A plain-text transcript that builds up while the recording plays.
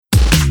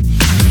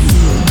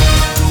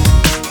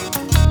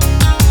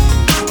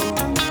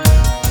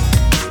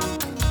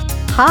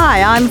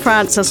Hi, I'm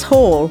Frances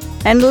Hall,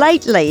 and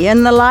lately,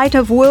 in the light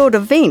of world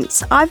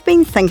events, I've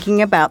been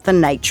thinking about the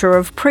nature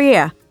of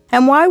prayer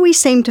and why we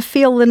seem to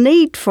feel the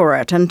need for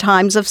it in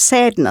times of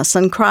sadness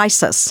and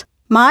crisis.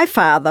 My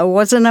father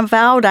was an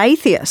avowed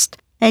atheist,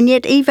 and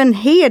yet even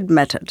he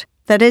admitted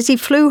that as he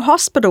flew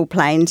hospital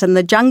planes in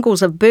the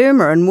jungles of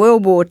Burma in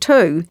World War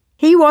II,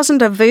 he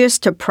wasn't averse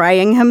to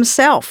praying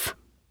himself.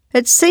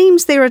 It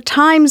seems there are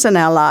times in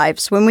our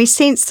lives when we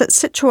sense that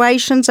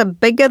situations are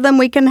bigger than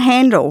we can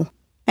handle,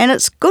 and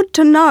it's good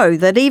to know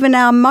that even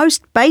our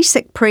most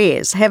basic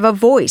prayers have a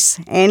voice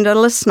and a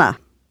listener.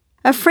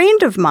 A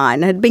friend of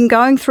mine had been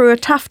going through a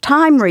tough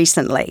time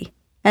recently,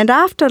 and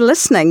after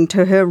listening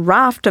to her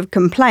raft of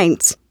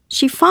complaints,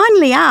 she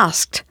finally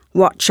asked,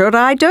 "What should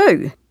I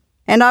do?"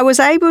 And I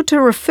was able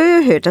to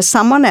refer her to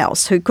someone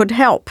else who could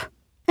help.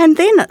 And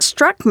then it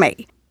struck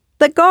me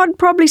that God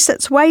probably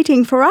sits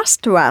waiting for us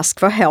to ask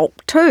for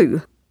help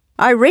too.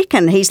 I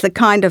reckon He's the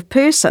kind of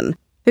person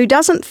who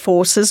doesn't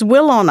force His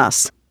will on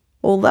us,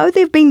 although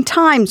there have been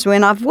times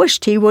when I've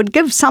wished He would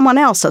give someone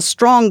else a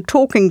strong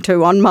talking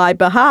to on my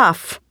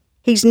behalf.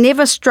 He's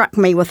never struck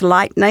me with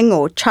lightning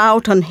or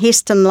Charlton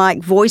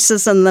Heston-like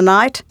voices in the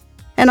night,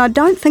 and I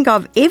don't think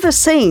I've ever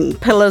seen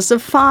pillars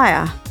of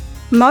fire.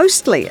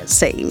 Mostly, it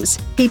seems,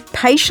 He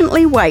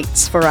patiently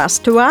waits for us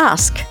to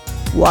ask,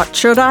 "What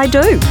should I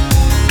do?"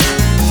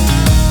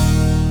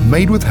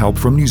 Made with help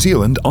from New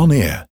Zealand On Air.